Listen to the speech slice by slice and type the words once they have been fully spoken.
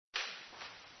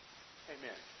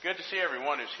Amen. Good to see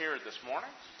everyone who's here this morning.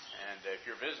 And if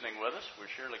you're visiting with us, we're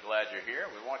surely glad you're here.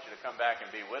 We want you to come back and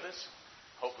be with us.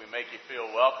 Hope we make you feel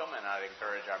welcome, and I'd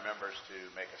encourage our members to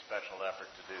make a special effort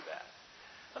to do that.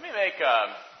 Let me make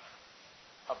a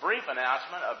brief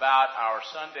announcement about our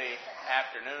Sunday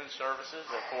afternoon services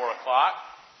at 4 o'clock.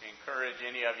 Encourage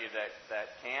any of you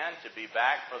that can to be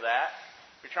back for that.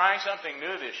 We're trying something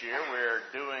new this year. We're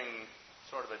doing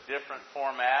sort of a different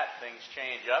format. Things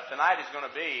change up. Tonight is going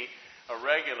to be a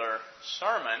regular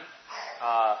sermon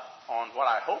on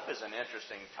what I hope is an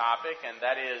interesting topic, and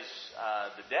that is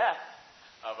the death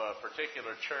of a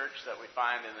particular church that we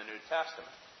find in the New Testament.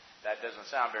 That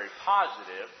doesn't sound very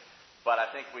positive, but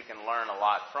I think we can learn a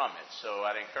lot from it. So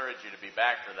I'd encourage you to be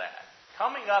back for that.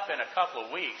 Coming up in a couple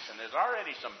of weeks, and there's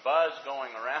already some buzz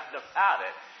going around about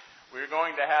it, we're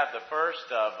going to have the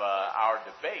first of our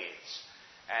debates.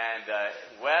 And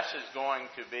Wes is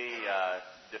going to be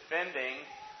defending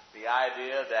the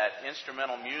idea that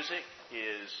instrumental music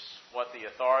is what the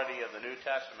authority of the New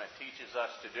Testament teaches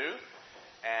us to do.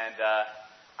 And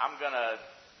I'm going to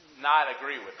not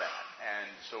agree with that. And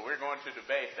so we're going to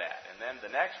debate that. And then the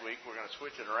next week we're going to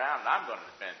switch it around and I'm going to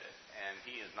defend it. And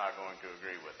he is not going to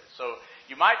agree with it. So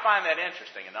you might find that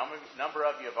interesting. A number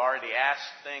of you have already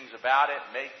asked things about it,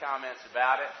 made comments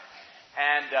about it.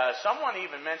 And someone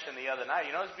even mentioned the other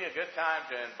night, this would be a good time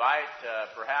to invite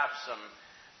perhaps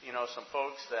some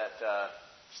folks that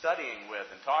studying with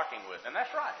and talking with. And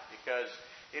that's right, because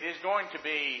it is going to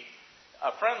be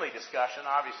a friendly discussion.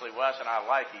 Obviously, Wes and I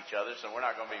like each other, so we're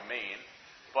not going to be mean.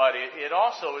 But it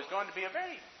also is going to be a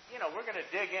very, we're going to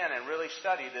dig in and really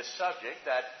study this subject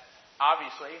that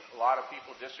obviously a lot of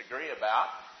people disagree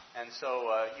about. And so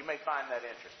you may find that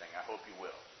interesting. I hope you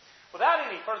will. Without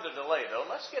any further delay, though,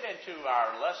 let's get into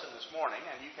our lesson this morning.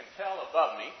 And you can tell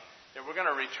above me that we're going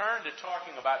to return to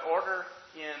talking about order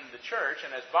in the church.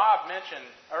 And as Bob mentioned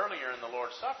earlier in the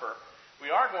Lord's Supper,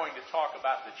 we are going to talk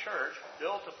about the church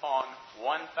built upon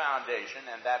one foundation,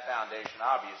 and that foundation,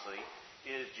 obviously,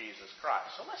 is Jesus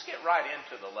Christ. So let's get right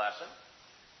into the lesson.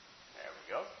 There we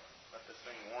go. Let this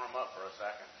thing warm up for a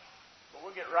second. But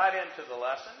we'll get right into the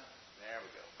lesson. There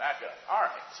we go. Back up. All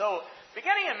right. So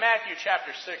beginning in Matthew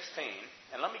chapter 16,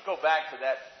 and let me go back to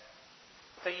that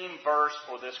theme verse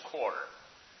for this quarter.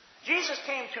 Jesus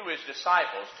came to his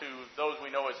disciples, to those we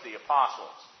know as the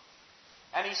apostles,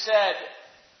 and he said,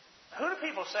 "Who do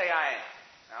people say I am?"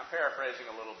 Now, I'm paraphrasing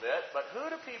a little bit, but who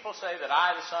do people say that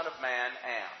I, the Son of Man,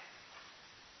 am?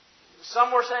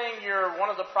 Some were saying you're one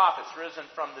of the prophets risen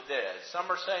from the dead. Some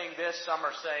are saying this, some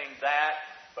are saying that.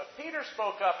 But Peter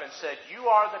spoke up and said, "You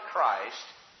are the Christ,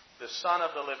 the Son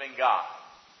of the living God."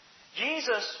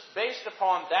 Jesus, based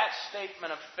upon that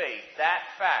statement of faith, that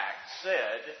fact,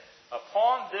 said,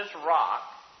 "Upon this rock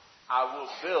I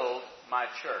will build my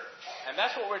church." And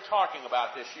that's what we're talking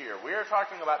about this year. We are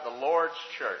talking about the Lord's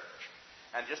church.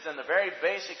 And just in the very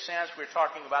basic sense, we're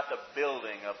talking about the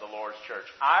building of the Lord's church.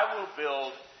 I will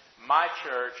build my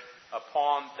church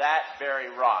upon that very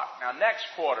rock. Now, next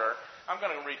quarter, I'm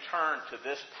going to return to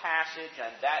this passage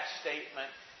and that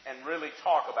statement and really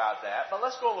talk about that. But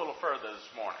let's go a little further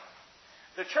this morning.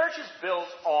 The church is built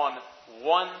on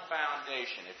one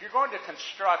foundation. If you're going to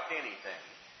construct anything,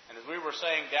 and as we were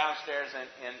saying downstairs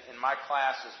in my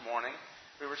class this morning,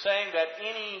 we were saying that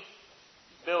any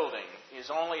building is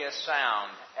only as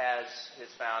sound as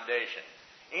its foundation.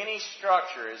 Any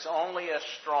structure is only as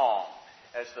strong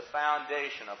as the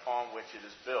foundation upon which it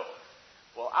is built.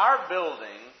 Well, our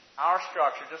building, our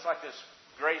structure, just like this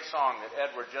great song that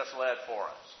Edward just led for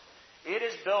us, it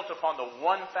is built upon the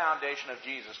one foundation of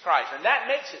Jesus Christ. And that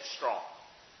makes it strong.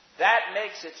 That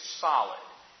makes it solid.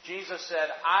 Jesus said,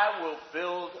 "I will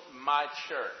build my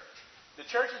church." The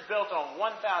church is built on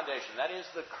one foundation. That is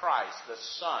the Christ, the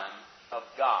Son of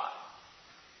God.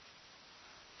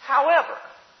 However,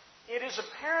 it is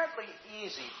apparently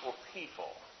easy for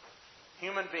people,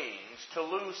 human beings, to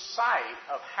lose sight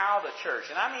of how the church,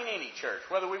 and I mean any church,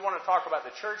 whether we want to talk about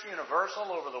the church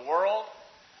universal over the world,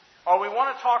 or we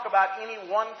want to talk about any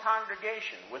one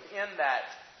congregation within that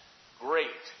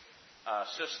great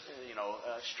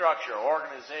structure,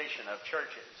 organization of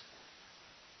churches.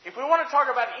 If we want to talk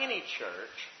about any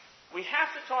church, we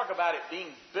have to talk about it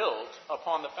being built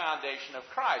upon the foundation of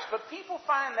Christ. But people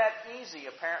find that easy,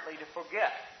 apparently, to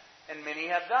forget. And many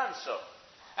have done so.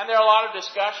 And there are a lot of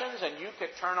discussions, and you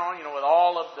could turn on, with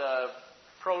all of the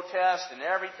protests and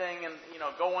everything, and,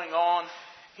 going on,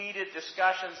 heated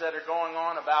discussions that are going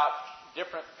on about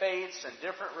different faiths and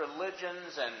different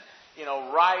religions and,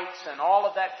 rights and all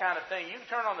of that kind of thing. You can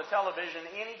turn on the television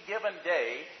any given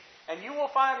day, and you will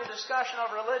find a discussion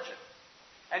of religion.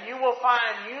 And you will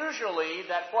find usually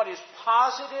that what is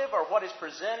positive or what is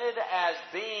presented as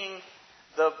being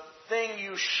the thing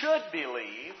you should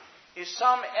believe is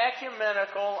some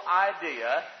ecumenical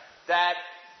idea that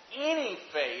any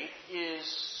faith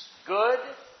is good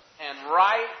and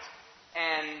right,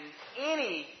 and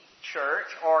any church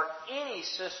or any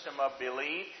system of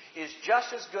belief is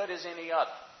just as good as any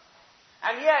other.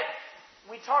 And yet,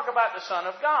 we talk about the Son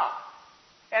of God.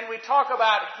 And we talk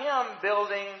about Him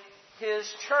building His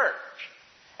church.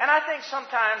 And I think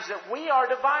sometimes that we are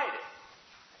divided.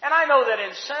 And I know that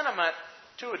in sentiment,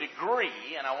 to a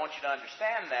degree, and I want you to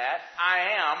understand that,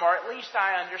 I am, or at least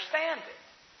I understand it.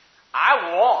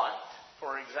 I want,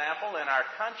 for example, in our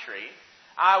country,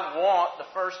 I want the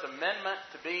First Amendment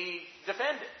to be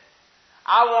defended.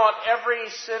 I want every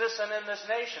citizen in this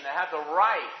nation to have the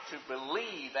right to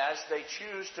believe as they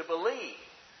choose to believe,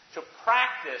 to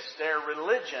practice their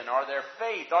religion or their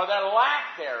faith or their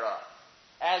lack thereof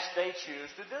as they choose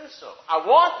to do so. I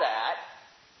want that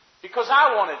because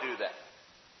I want to do that.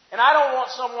 And I don't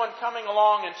want someone coming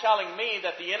along and telling me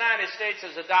that the United States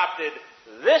has adopted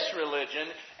this religion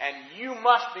and you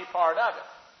must be part of it.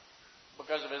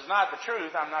 Because if it's not the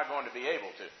truth, I'm not going to be able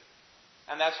to.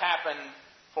 And that's happened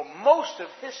for most of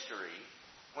history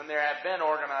when there have been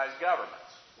organized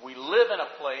governments. We live in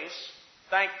a place,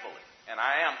 thankfully, and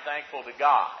I am thankful to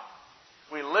God,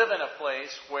 we live in a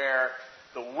place where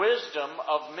the wisdom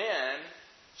of men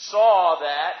saw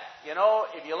that,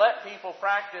 if you let people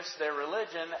practice their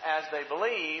religion as they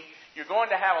believe, you're going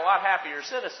to have a lot happier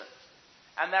citizens.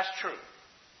 And that's true.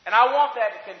 And I want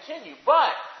that to continue.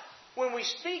 But when we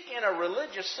speak in a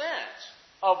religious sense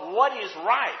of what is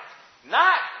right,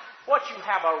 not what you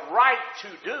have a right to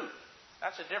do,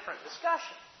 that's a different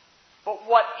discussion. But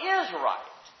what is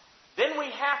right, then we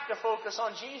have to focus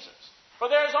on Jesus. For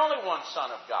there is only one Son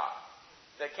of God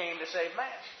that came to save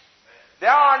man.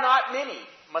 There are not many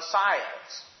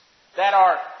Messiahs that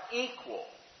are equal.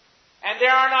 And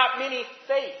there are not many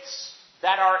faiths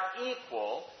that are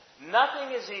equal.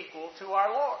 Nothing is equal to our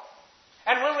Lord.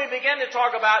 And when we begin to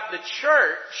talk about the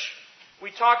church,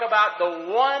 we talk about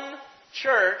the one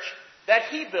church that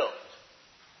He built.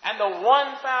 And the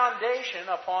one foundation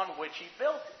upon which He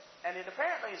built it. And it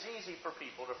apparently is easy for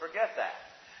people to forget that.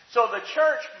 So the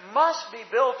church must be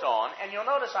built on, and you'll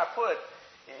notice I put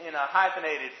in a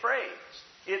hyphenated phrase,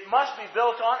 it must be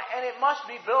built on, and it must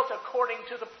be built according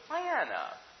to the plan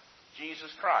of Jesus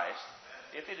Christ,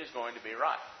 if it is going to be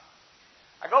right.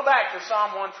 I go back to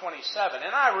Psalm 127,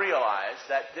 and I realize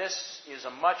that this is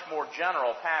a much more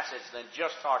general passage than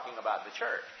just talking about the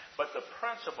church. But the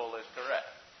principle is correct.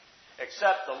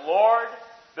 Except the Lord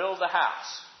build a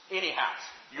house, any house,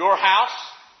 your house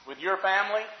with your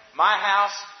family, my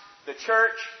house, the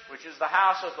church, which is the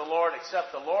house of the Lord,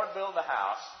 except the Lord build a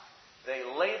house, they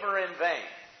labor in vain.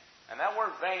 And that word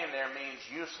vain there means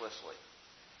uselessly,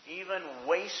 even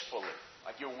wastefully.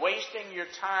 Like you're wasting your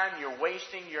time, you're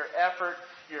wasting your effort,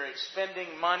 you're expending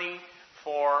money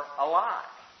for a lie,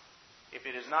 if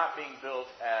it is not being built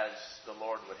as the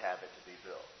Lord would have it to be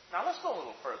built. Now let's go a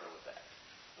little further with that.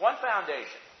 One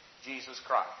foundation, Jesus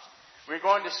Christ. We're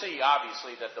going to see,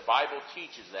 obviously, that the Bible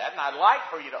teaches that. And I'd like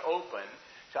for you to open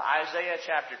to Isaiah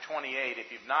chapter 28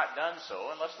 if you've not done so.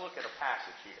 And let's look at a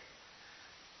passage here.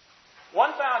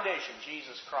 One foundation,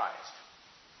 Jesus Christ.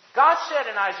 God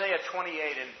said in Isaiah 28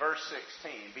 in verse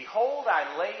 16, "Behold,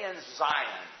 I lay in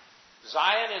Zion."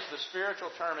 Zion is the spiritual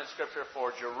term in Scripture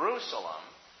for Jerusalem.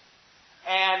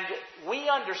 And we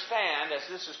understand, as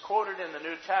this is quoted in the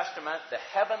New Testament, the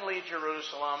heavenly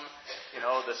Jerusalem,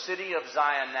 the city of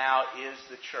Zion now is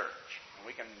the church. And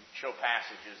we can show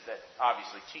passages that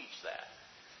obviously teach that.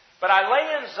 But I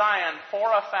lay in Zion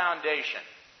for a foundation,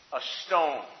 a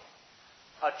stone,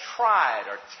 a tried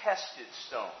or tested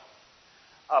stone,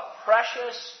 a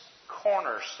precious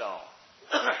cornerstone.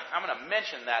 I'm going to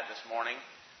mention that this morning,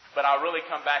 but I'll really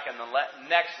come back in the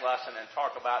next lesson and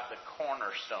talk about the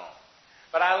cornerstone.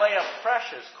 But I lay a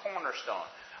precious cornerstone,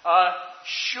 a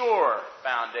sure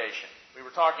foundation. We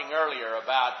were talking earlier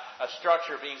about a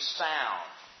structure being sound,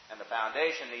 and the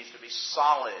foundation needs to be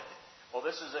solid. Well,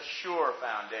 this is a sure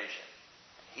foundation.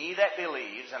 He that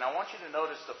believes, and I want you to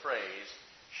notice the phrase,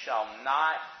 shall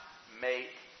not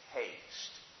make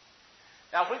haste.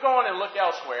 Now, if we go on and look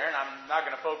elsewhere, and I'm not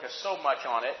going to focus so much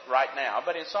on it right now,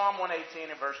 but in Psalm 118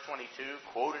 and verse 22,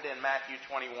 quoted in Matthew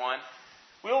 21,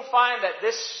 we'll find that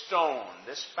this stone,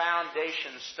 this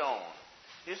foundation stone,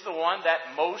 is the one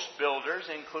that most builders,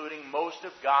 including most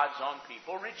of God's own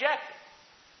people, rejected.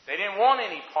 They didn't want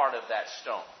any part of that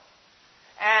stone.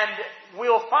 And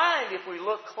we'll find, if we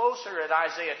look closer at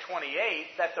Isaiah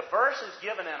 28, that the verse is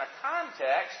given in a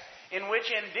context in which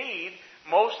indeed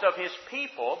most of his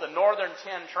people, the northern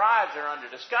 10 tribes are under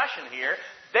discussion here,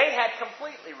 they had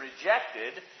completely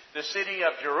rejected the city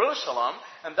of Jerusalem,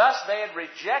 and thus they had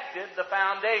rejected the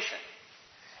foundation.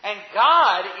 And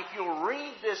God, if you'll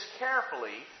read this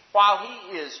carefully, while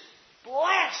He is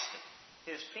blasting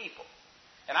His people,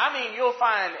 and I mean, you'll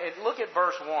find, look at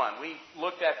verse 1. We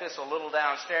looked at this a little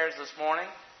downstairs this morning.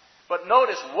 But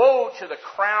notice, woe to the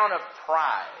crown of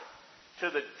pride, to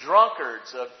the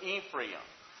drunkards of Ephraim,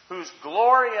 whose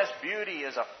glorious beauty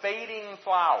is a fading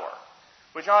flower,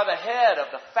 which are the head of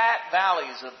the fat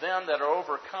valleys of them that are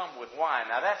overcome with wine.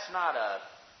 Now that's not a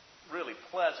really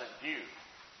pleasant view.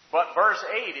 But verse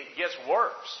 8, it gets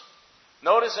worse.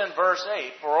 Notice in verse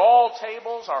 8, for all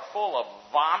tables are full of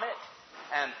vomit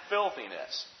and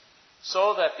filthiness,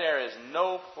 so that there is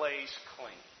no place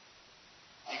clean.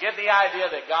 You get the idea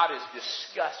that God is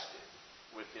disgusted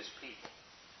with His people.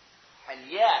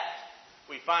 And yet,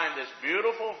 we find this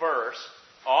beautiful verse,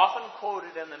 often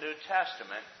quoted in the New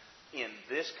Testament, in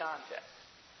this context.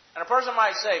 And a person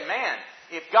might say, man,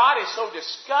 if God is so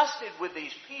disgusted with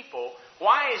these people,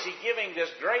 why is He giving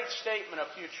this great statement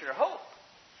of future hope?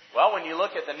 Well, when you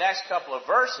look at the next couple of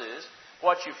verses,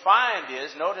 what you find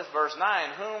is, notice verse 9,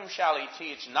 whom shall He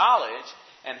teach knowledge,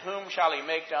 and whom shall He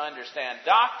make to understand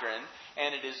doctrine?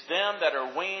 And it is them that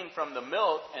are weaned from the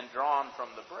milk and drawn from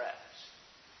the breast.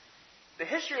 The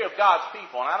history of God's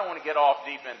people, and I don't want to get off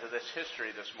deep into this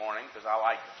history this morning because I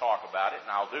like to talk about it,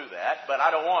 and I'll do that, but I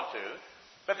don't want to.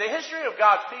 But the history of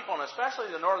God's people, and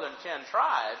especially the northern 10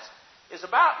 tribes, is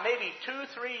about maybe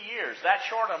 2-3 years, that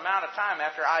short amount of time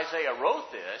after Isaiah wrote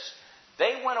this.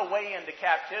 They went away into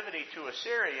captivity to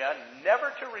Assyria, never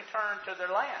to return to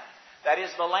their land. That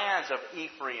is the lands of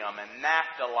Ephraim and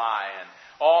Naphtali and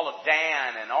all of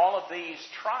Dan and all of these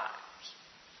tribes.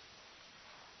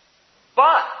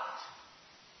 But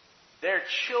their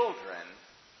children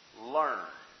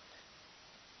learned.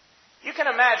 You can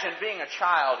imagine being a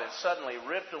child and suddenly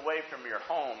ripped away from your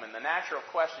home, and the natural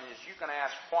question is you're going to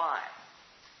ask why.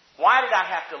 Why did I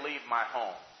have to leave my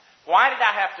home? Why did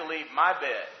I have to leave my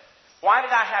bed? Why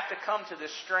did I have to come to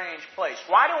this strange place?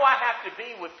 Why do I have to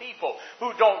be with people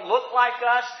who don't look like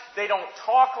us? They don't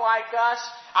talk like us.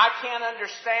 I can't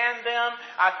understand them.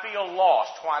 I feel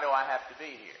lost. Why do I have to be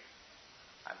here?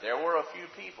 And there were a few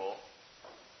people,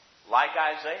 like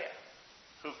Isaiah,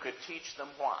 who could teach them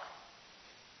why.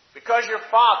 Because your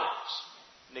fathers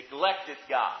neglected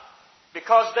God.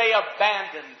 Because they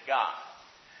abandoned God.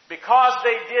 Because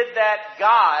they did that,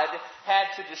 God had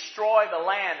to destroy the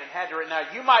land and had to...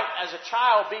 Now, you might, as a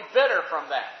child, be bitter from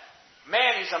that.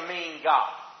 Man, He's a mean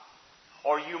God.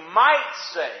 Or you might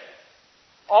say,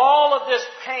 all of this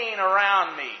pain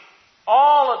around me,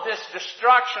 all of this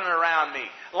destruction around me,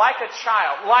 like a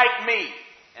child, like me,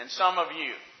 and some of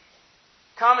you,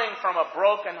 coming from a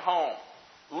broken home,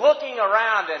 looking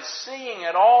around and seeing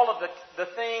at all of the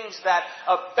things that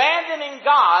abandoning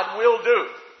God will do.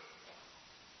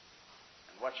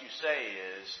 What you say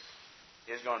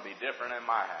is going to be different in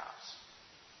my house.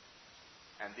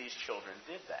 And these children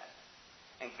did that.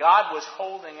 And God was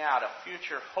holding out a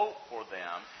future hope for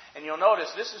them. And you'll notice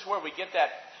this is where we get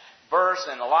that verse,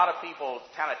 and a lot of people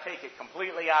kind of take it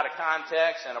completely out of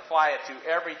context and apply it to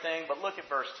everything. But look at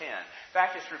verse 10. In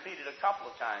fact, it's repeated a couple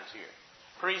of times here.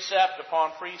 Precept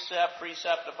upon precept,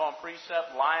 precept upon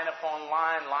precept, line upon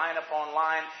line, line upon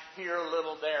line, here a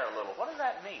little, there a little. What does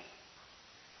that mean?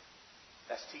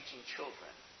 That's teaching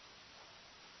children.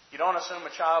 You don't assume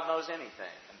a child knows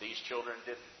anything, and these children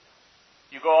didn't.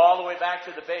 You go all the way back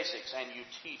to the basics, and you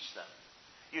teach them.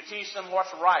 You teach them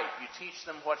what's right. You teach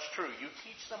them what's true. You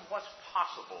teach them what's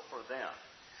possible for them.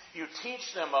 You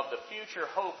teach them of the future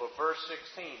hope of verse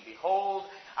 16. Behold,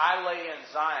 I lay in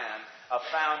Zion a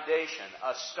foundation,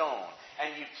 a stone.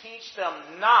 And you teach them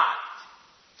not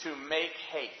to make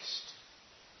haste.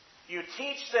 You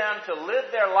teach them to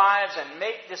live their lives and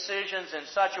make decisions in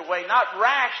such a way, not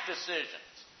rash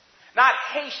decisions, not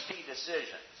hasty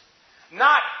decisions,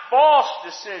 not false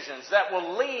decisions that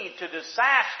will lead to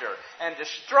disaster and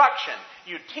destruction.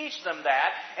 You teach them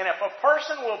that, and if a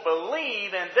person will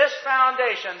believe in this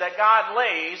foundation that God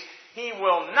lays, he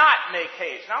will not make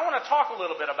haste. Now I want to talk a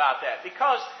little bit about that,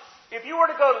 because if you were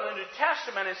to go to the New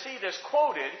Testament and see this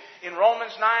quoted in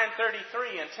Romans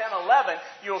 9:33 and 10:11,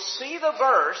 you'll see the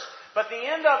verse, but the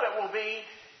end of it will be,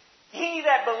 he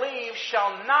that believes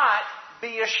shall not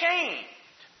be ashamed.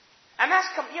 And that's,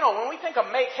 when we think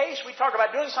of make haste, we talk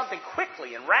about doing something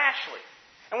quickly and rashly.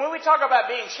 And when we talk about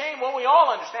being ashamed, well, we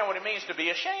all understand what it means to be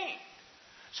ashamed.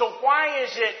 So why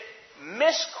is it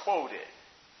misquoted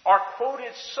or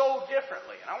quoted so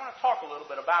differently? And I want to talk a little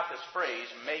bit about this phrase,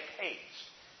 make haste.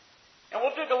 And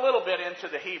we'll dig a little bit into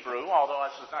the Hebrew, although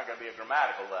this is not going to be a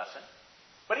grammatical lesson.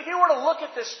 But if you were to look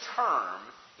at this term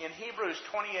in Hebrews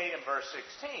 28 and verse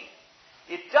 16,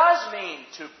 it does mean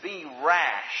to be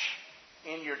rash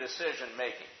in your decision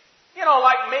making. You know,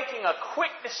 like making a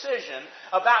quick decision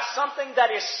about something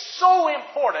that is so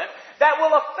important that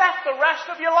will affect the rest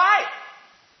of your life.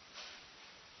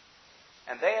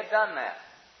 And they had done that.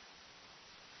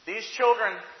 These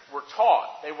children were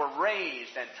taught, they were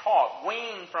raised and taught,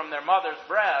 weaned from their mother's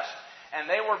breast, and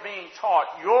they were being taught,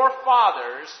 your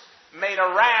fathers made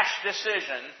a rash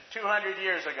decision 200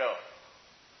 years ago.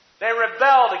 They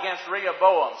rebelled against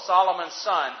Rehoboam, Solomon's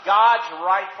son, God's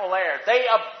rightful heir. They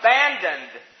abandoned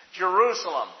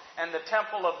Jerusalem and the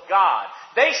temple of God.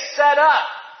 They set up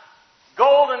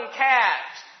golden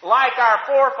calves like our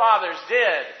forefathers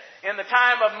did in the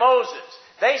time of Moses.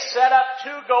 They set up 2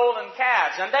 golden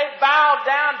calves and they bowed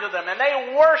down to them and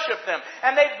they worshiped them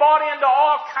and they bought into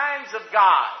all kinds of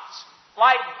gods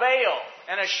like Baal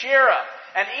and Asherah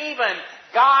and even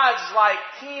gods like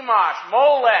Chemosh,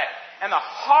 Molech, and the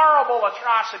horrible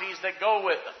atrocities that go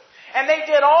with them. And they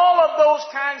did all of those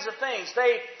kinds of things.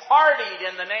 They partied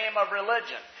in the name of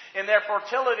religion, in their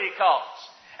fertility cults.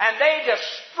 And they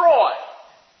destroyed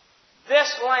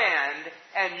this land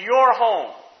and your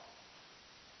home.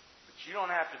 But you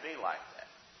don't have to be like that.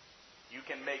 You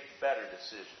can make better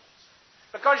decisions.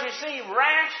 Because you see,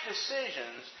 rash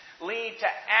decisions lead to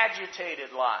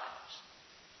agitated lives.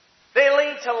 They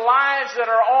lead to lives that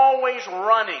are always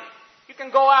running. You can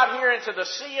go out here into the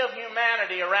sea of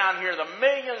humanity around here, the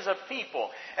millions of people.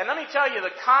 And let me tell you,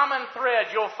 the common thread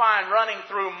you'll find running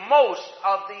through most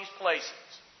of these places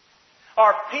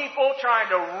are people trying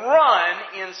to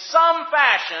run in some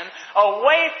fashion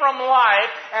away from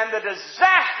life and the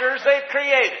disasters they've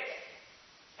created.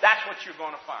 That's what you're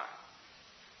going to find.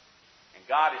 And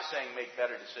God is saying make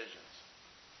better decisions.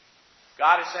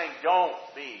 God is saying don't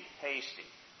be hasty.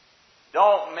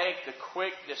 Don't make the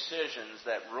quick decisions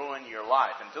that ruin your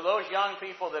life. And to those young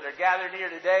people that are gathered here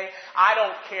today, I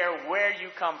don't care where you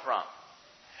come from.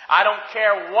 I don't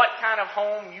care what kind of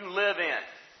home you live in.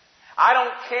 I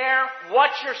don't care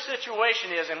what your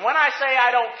situation is. And when I say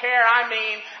I don't care, I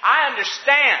mean I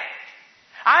understand.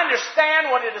 I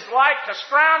understand what it is like to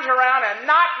scrounge around and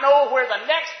not know where the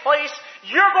next place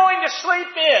you're going to sleep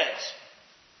is.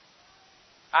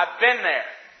 I've been there.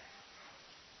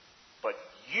 But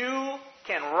you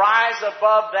can rise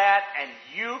above that and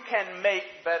you can make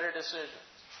better decisions.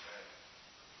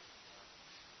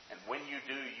 And when you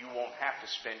do, you won't have to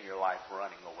spend your life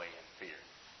running away in fear.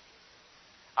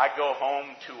 I go home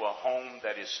to a home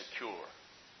that is secure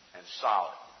and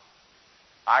solid.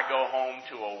 I go home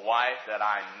to a wife that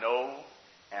I know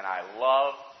and I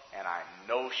love and I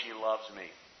know she loves me.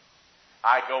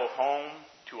 I go home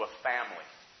to a family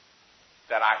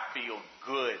that I feel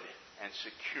good and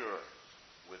secure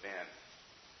within.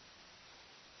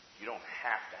 You don't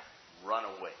have to run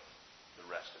away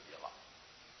the rest of your life.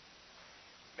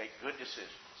 Make good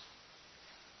decisions.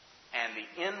 And the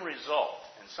end result,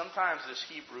 and sometimes this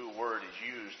Hebrew word is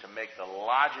used to make the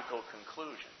logical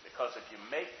conclusion, because if you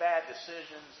make bad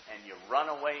decisions and you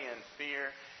run away in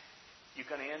fear,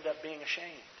 you're going to end up being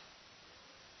ashamed.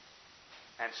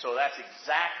 And so that's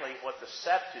exactly what the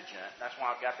Septuagint, that's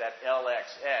why I've got that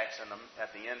LXX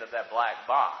at the end of that black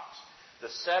box.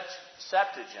 The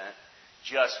Septuagint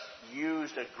just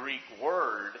used a Greek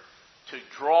word to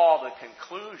draw the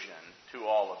conclusion to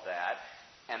all of that,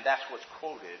 and that's what's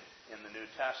quoted in the New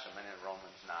Testament in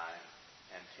Romans 9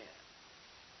 and 10.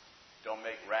 Don't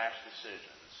make rash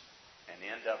decisions and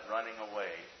end up running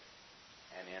away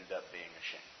and end up being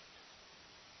ashamed.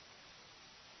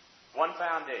 One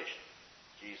foundation,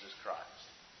 Jesus Christ.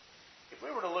 If we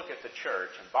were to look at the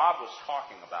church, and Bob was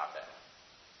talking about that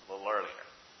a little earlier,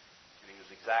 and he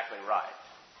was exactly right.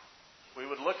 We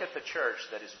would look at the church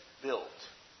that is built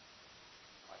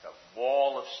like a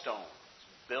wall of stones,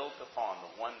 built upon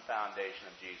the one foundation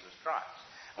of Jesus Christ.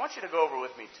 I want you to go over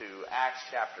with me to Acts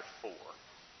chapter 4.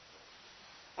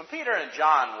 When Peter and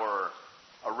John were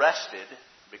arrested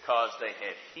because they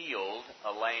had healed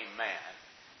a lame man,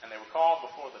 and they were called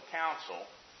before the council,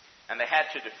 and they had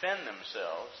to defend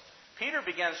themselves, Peter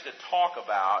begins to talk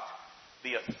about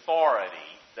the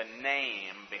authority, the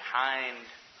name behind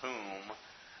whom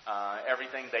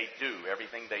everything they do,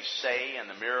 everything they say, and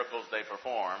the miracles they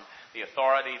perform, the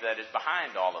authority that is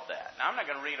behind all of that. Now, I'm not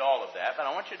going to read all of that, but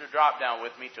I want you to drop down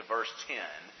with me to verse 10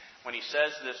 when he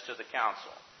says this to the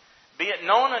council. Be it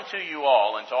known unto you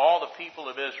all and to all the people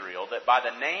of Israel that by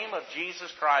the name of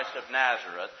Jesus Christ of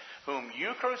Nazareth, whom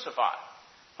you crucified,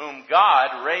 whom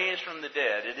God raised from the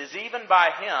dead, it is even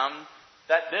by him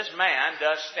that this man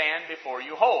does stand before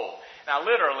you whole. Now,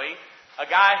 literally, a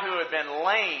guy who had been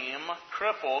lame,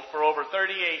 crippled for over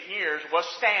 38 years was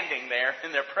standing there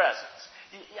in their presence.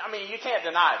 I mean, you can't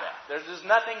deny that. There's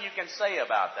nothing you can say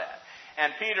about that.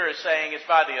 And Peter is saying it's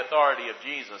by the authority of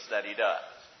Jesus that he does.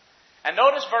 And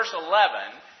notice verse 11,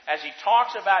 as he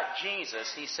talks about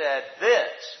Jesus, he said,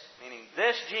 this, meaning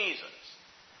this Jesus,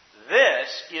 this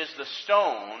is the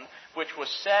stone which was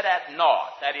set at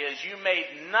naught. That is, you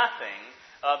made nothing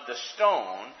of the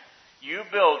stone. You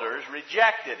builders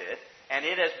rejected it, and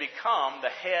it has become the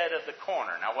head of the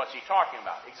corner. Now, what's he talking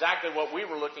about? Exactly what we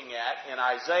were looking at in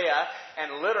Isaiah,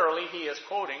 and literally he is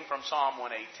quoting from Psalm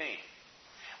 118.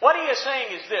 What he is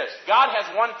saying is this: God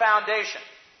has one foundation.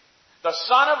 The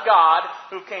Son of God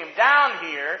who came down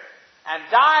here and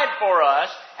died for us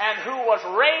and who was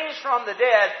raised from the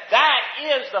dead, that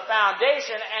is the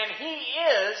foundation, and He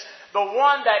is the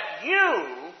one that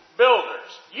you builders,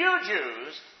 you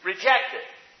Jews, rejected.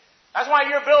 That's why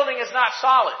your building is not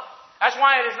solid. That's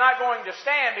why it is not going to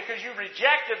stand, because you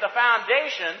rejected the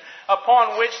foundation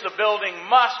upon which the building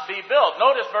must be built.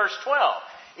 Notice verse 12.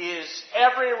 Is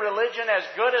every religion as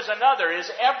good as another?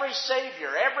 Is every Savior,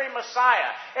 every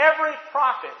Messiah, every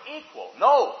prophet equal?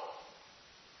 No.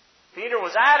 Peter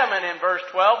was adamant in verse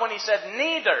 12 when he said,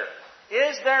 neither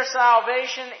is there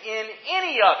salvation in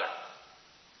any other.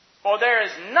 For there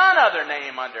is none other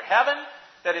name under heaven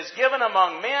that is given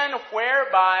among men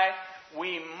whereby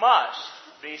we must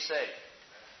be saved.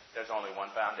 There's only one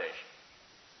foundation.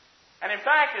 And in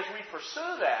fact, as we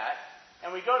pursue that,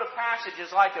 and we go to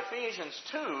passages like Ephesians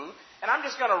 2, and I'm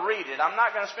just going to read it. I'm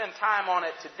not going to spend time on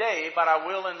it today, but I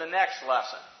will in the next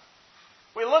lesson.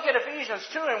 We look at Ephesians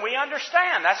 2 and we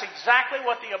understand that's exactly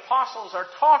what the apostles are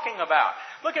talking about.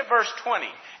 Look at verse 20.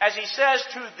 As he says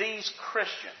to these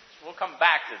Christians, we'll come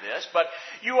back to this, but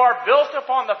you are built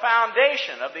upon the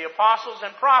foundation of the apostles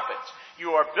and prophets.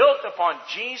 You are built upon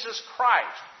Jesus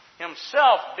Christ,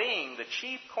 Himself being the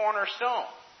chief cornerstone,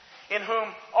 in whom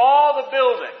all the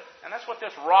building, and that's what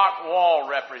this rock wall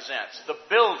represents, the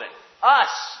building,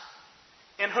 us,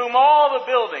 in whom all the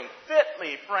building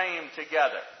fitly framed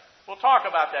together. We'll talk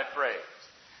about that phrase.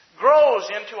 Grows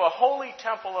into a holy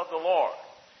temple of the Lord,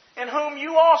 in whom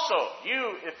you also,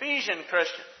 you Ephesian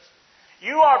Christians,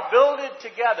 you are builded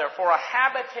together for a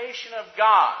habitation of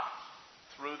God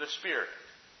through the Spirit.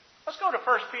 Let's go to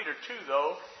 1 Peter 2,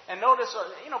 though, and notice,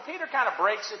 Peter kind of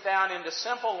breaks it down into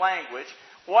simple language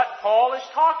what Paul is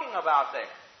talking about there.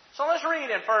 So let's read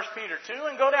in 1 Peter 2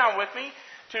 and go down with me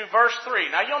to verse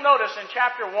 3. Now you'll notice in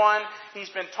chapter 1, he's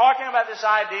been talking about this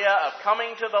idea of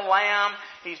coming to the Lamb.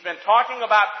 He's been talking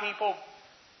about people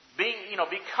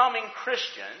becoming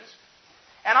Christians.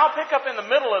 And I'll pick up in the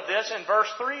middle of this in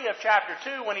verse 3 of chapter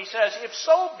 2 when he says, if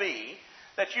so be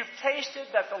that you've tasted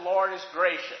that the Lord is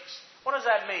gracious. What does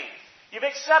that mean? You've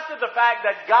accepted the fact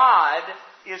that God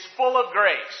is full of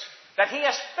grace, that He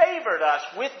has favored us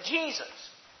with Jesus.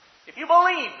 If you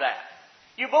believe that,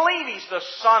 you believe He's the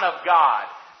Son of God.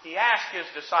 He asked His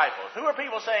disciples, who are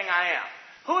people saying I am?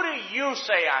 Who do you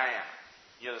say I am?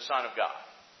 You're the Son of God.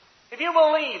 If you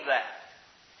believe that,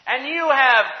 and you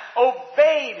have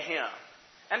obeyed Him,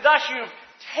 and thus you've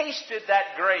tasted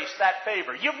that grace, that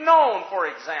favor. You've known, for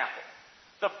example,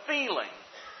 the feeling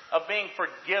of being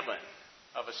forgiven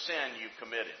of a sin you've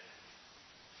committed.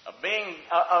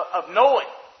 Of knowing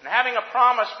and having a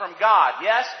promise from God.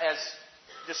 Yes, as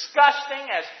disgusting,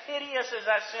 as hideous as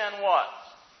that sin was,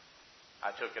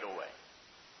 I took it away.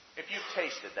 If you've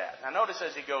tasted that. Now notice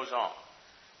as he goes on.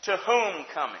 To whom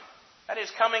coming? That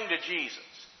is, coming to Jesus.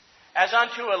 As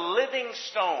unto a living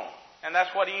stone. And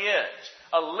that's what He is.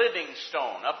 A living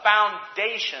stone. A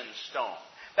foundation stone.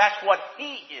 That's what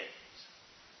He is.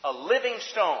 A living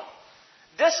stone.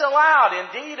 Disallowed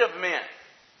indeed of men.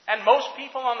 And most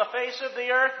people on the face of the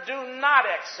earth do not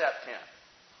accept Him.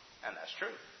 And that's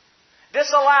true.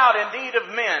 Disallowed indeed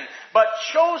of men, but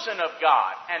chosen of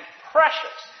God and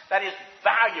precious. That is,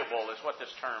 valuable is what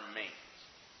this term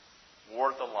means.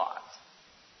 Worth a lot.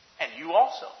 And you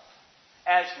also,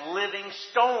 as living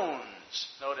stones,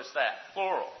 notice that,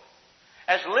 plural.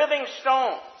 As living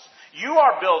stones, you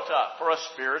are built up for a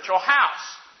spiritual house,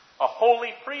 a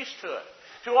holy priesthood,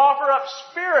 to offer up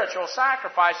spiritual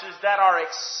sacrifices that are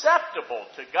acceptable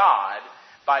to God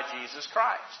by Jesus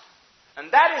Christ.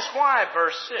 And that is why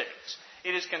verse 6,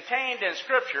 it is contained in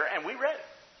Scripture, and we read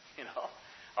it,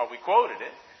 or we quoted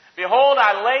it. Behold,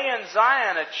 I lay in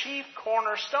Zion a chief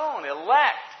cornerstone,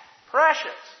 elect,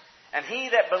 precious, and he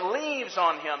that believes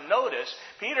on Him, notice,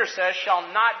 Peter says,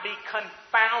 shall not be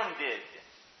confounded.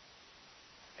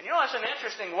 And that's an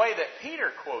interesting way that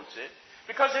Peter quotes it,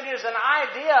 because it is an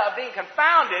idea of being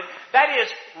confounded that is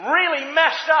really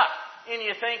messed up in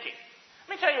your thinking.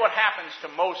 Let me tell you what happens to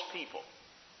most people.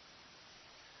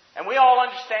 And we all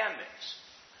understand this.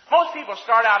 Most people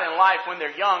start out in life when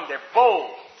they're young, they're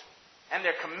bold, and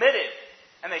they're committed,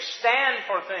 and they stand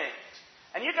for things.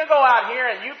 And you can go out here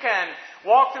and you can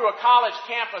walk through a college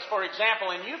campus, for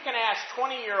example, and you can ask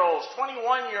 20-year-olds,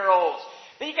 21-year-olds,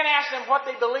 you can ask them what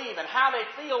they believe and how they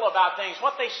feel about things,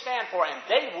 what they stand for, and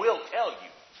they will tell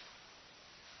you.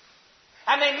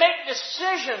 And they make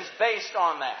decisions based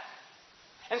on that.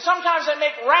 And sometimes they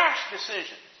make rash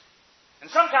decisions.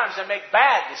 And sometimes they make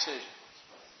bad decisions.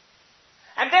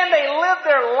 And then they live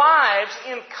their lives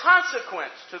in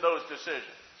consequence to those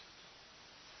decisions.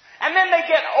 And then they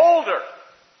get older.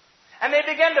 And they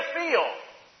begin to feel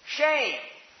shame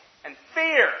and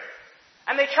fear.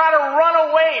 And they try to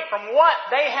run away from what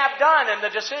they have done and the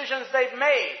decisions they've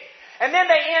made. And then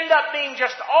they end up being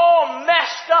just all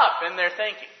messed up in their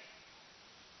thinking.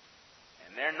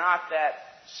 And they're not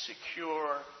that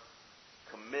secure,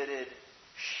 committed,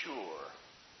 sure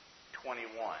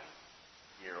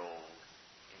 21-year-old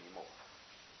anymore.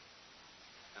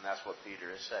 And that's what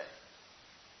Peter is saying.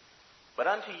 But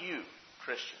unto you,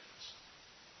 Christians,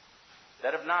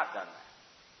 that have not done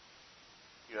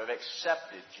that, you have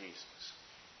accepted Jesus.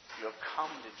 You have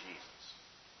come to Jesus.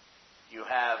 You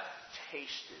have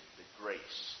tasted the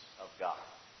grace of God.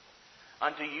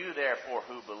 Unto you, therefore,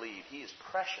 who believe, He is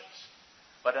precious.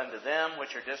 But unto them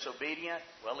which are disobedient,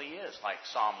 well, He is, like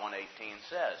Psalm 118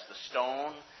 says, the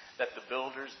stone that the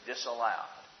builders disallowed.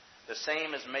 The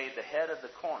same is made the head of the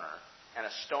corner, and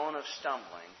a stone of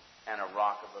stumbling, and a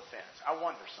rock of offense. I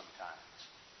wonder sometimes,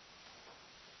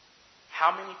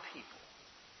 how many people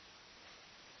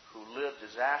who live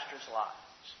disastrous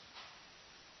lives,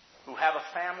 who have a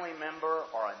family member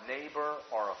or a neighbor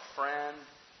or a friend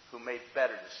who made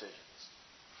better decisions.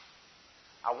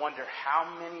 I wonder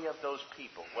how many of those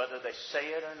people, whether they say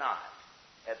it or not,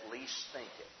 at least think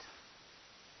it.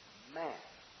 Man,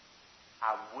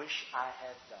 I wish I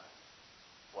had done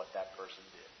what that person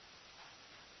did.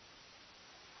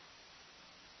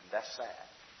 And that's sad.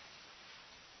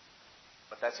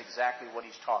 But that's exactly what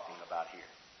he's talking about here.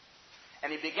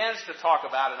 And he begins to talk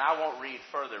about, and I won't read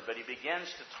further, but he begins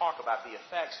to talk about the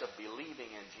effects of believing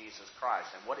in Jesus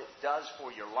Christ and what it does for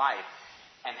your life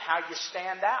and how you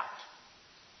stand out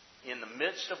in the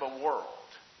midst of a world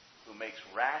who makes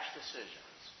rash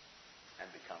decisions and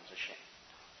becomes ashamed.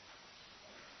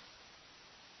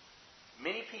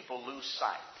 Many people lose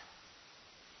sight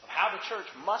of how the church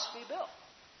must be built.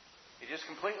 They just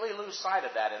completely lose sight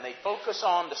of that, and they focus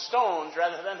on the stones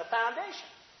rather than the foundation.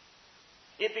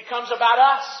 It becomes about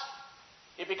us.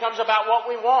 It becomes about what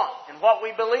we want and what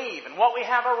we believe and what we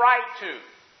have a right to.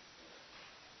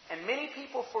 And many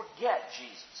people forget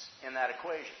Jesus in that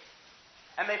equation.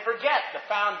 And they forget the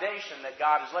foundation that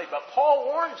God has laid. But Paul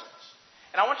warns us.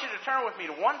 And I want you to turn with me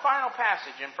to one final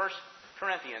passage in 1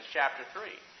 Corinthians chapter 3.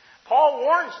 Paul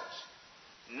warns us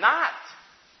not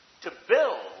to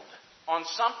build on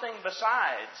something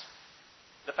besides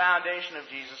the foundation of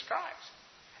Jesus Christ.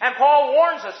 And Paul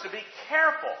warns us to be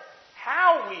careful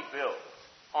how we build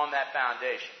on that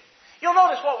foundation. You'll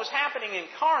notice what was happening in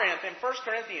Corinth in 1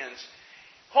 Corinthians.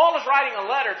 Paul is writing a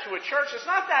letter to a church that's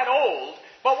not that old,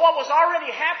 but what was already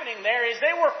happening there is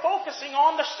they were focusing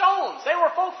on the stones. They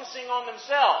were focusing on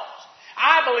themselves.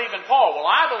 I believe in Paul. Well,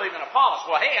 I believe in Apollos.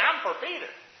 Well, hey, I'm for Peter.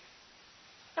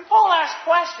 And Paul asks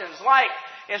questions like,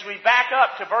 as we back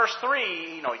up to verse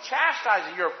 3, he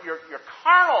chastises you're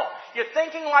carnal. You're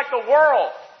thinking like the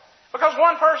world. Because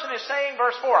one person is saying,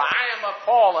 verse 4, I am of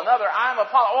Paul. Another, I am of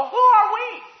Apollos. Well, who are we?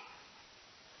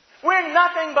 We're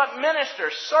nothing but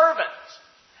ministers, servants.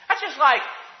 That's just like,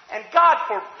 and God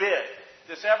forbid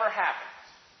this ever happens.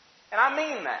 And I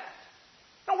mean that.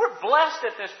 No, we're blessed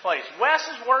at this place. Wes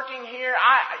is working here.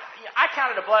 I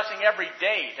count it a blessing every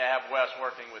day to have Wes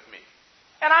working with me.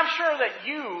 And I'm sure that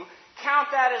you count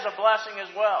that as a blessing as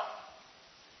well.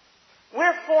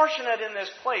 We're fortunate in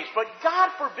this place, but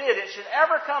God forbid it should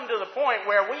ever come to the point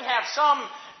where we have some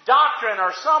doctrine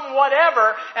or some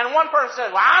whatever, and one person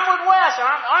says, well, I'm with Wes, or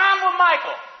I'm with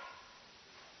Michael.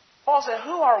 Paul said,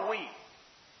 who are we?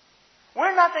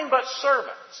 We're nothing but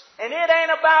servants, and it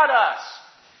ain't about us.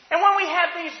 And when we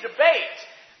have these debates,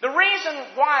 the reason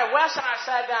why Wes and I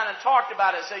sat down and talked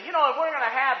about it, said, if we're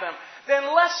going to have them,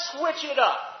 then let's switch it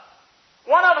up.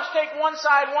 One of us take one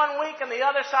side 1 week and the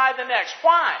other side the next.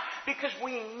 Why? Because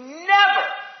we never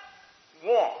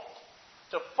want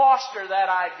to foster that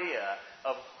idea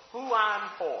of who I'm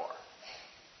for.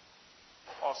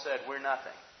 Paul said, we're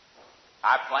nothing.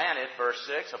 I planted, verse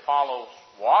 6, Apollos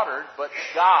watered, but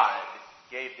God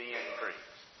gave the increase.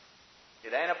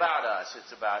 It ain't about us,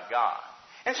 it's about God.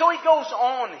 And so he goes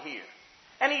on here.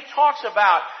 And he talks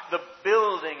about the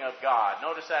building of God.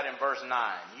 Notice that in verse 9.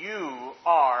 You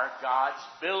are God's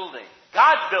building.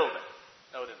 God's building.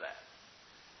 Notice that.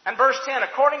 And verse 10,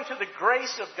 according to the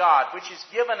grace of God, which is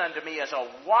given unto me as a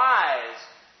wise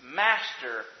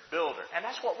master builder. And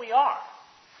that's what we are.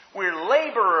 We're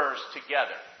laborers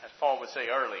together, as Paul would say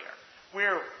earlier.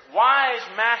 We're wise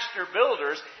master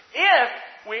builders if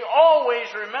we always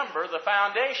remember the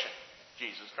foundation,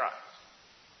 Jesus Christ.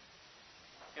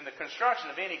 In the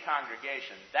construction of any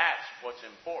congregation, that's what's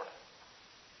important.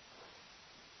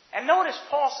 And notice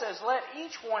Paul says, let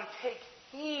each one take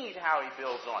heed how he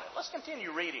builds on it. Let's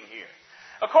continue reading here.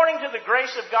 According to the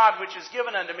grace of God which is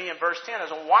given unto me in verse 10,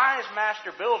 as a wise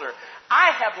master builder,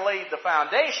 I have laid the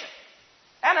foundation,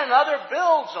 and another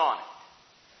builds on it.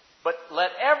 But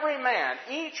let every man,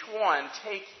 each one,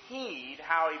 take heed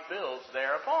how he builds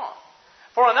thereupon.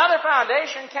 For another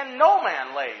foundation can no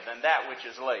man lay than that which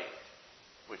is laid,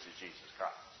 which is Jesus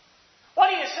Christ.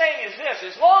 What he is saying is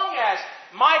this: as long as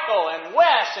Michael and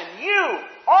Wes and you,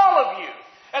 all of you,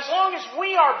 as long as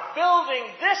we are building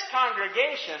this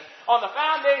congregation on the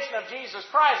foundation of Jesus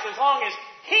Christ, as long as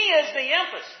He is the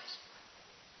emphasis,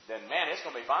 then man, it's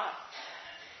going to be fine.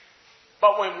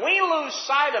 But when we lose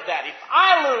sight of that, if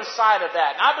I lose sight of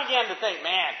that, and I begin to think,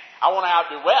 man, I want to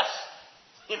outdo Wes,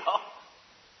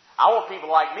 I want people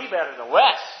to like me better than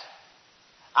Wes.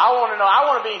 I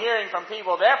want to be hearing from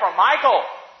people there from Michael,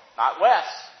 not Wes.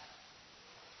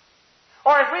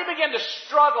 Or if we begin to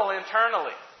struggle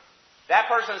internally, that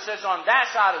person who sits on that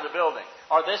side of the building,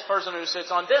 or this person who sits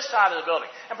on this side of the building,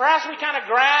 and perhaps we kind of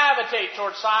gravitate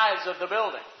towards sides of the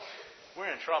building,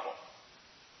 we're in trouble.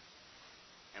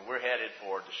 And we're headed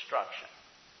for destruction.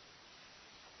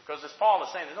 Because as Paul is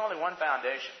saying, there's only one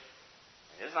foundation.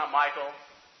 It's not Michael,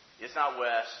 it's not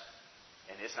Wes,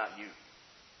 and it's not you.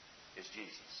 It's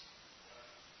Jesus.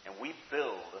 And we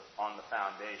build on the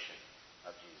foundation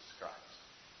of Jesus Christ.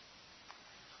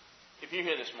 If you're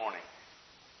here this morning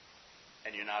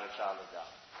and you're not a child of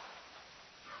God,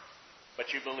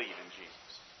 but you believe in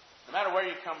Jesus, no matter where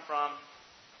you come from,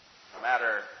 no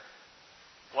matter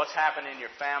what's happened in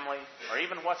your family, or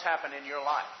even what's happened in your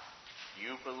life,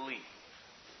 you believe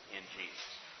in Jesus.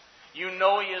 You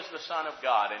know He is the Son of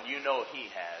God, and you know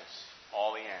He has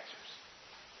all the answers.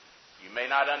 You may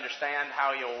not understand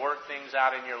how He'll work things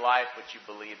out in your life, but you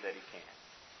believe that He can.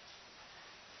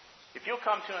 If you'll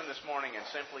come to Him this morning and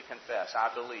simply confess,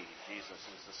 I believe Jesus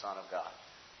is the Son of God,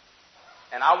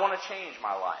 and I want to change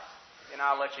my life, and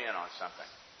I'll let you in on something.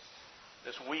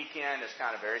 This weekend is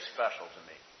kind of very special to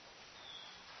me,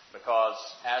 because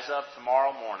as of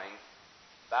tomorrow morning,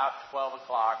 about 12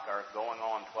 o'clock or going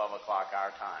on 12 o'clock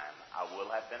our time, I will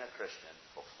have been a Christian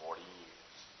for 40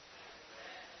 years.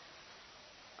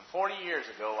 And 40 years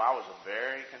ago, I was a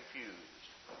very confused,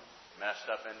 messed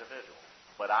up individual.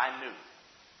 But I knew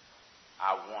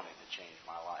I wanted to change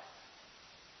my life.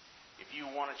 If you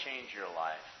want to change your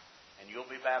life, and you'll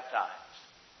be baptized,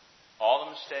 all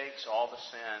the mistakes, all the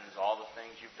sins, all the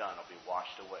things you've done will be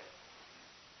washed away.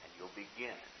 And you'll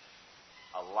begin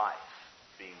a life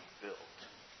being built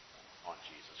on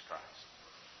Jesus Christ.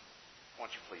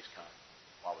 Won't you please come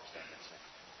while we stand and sing?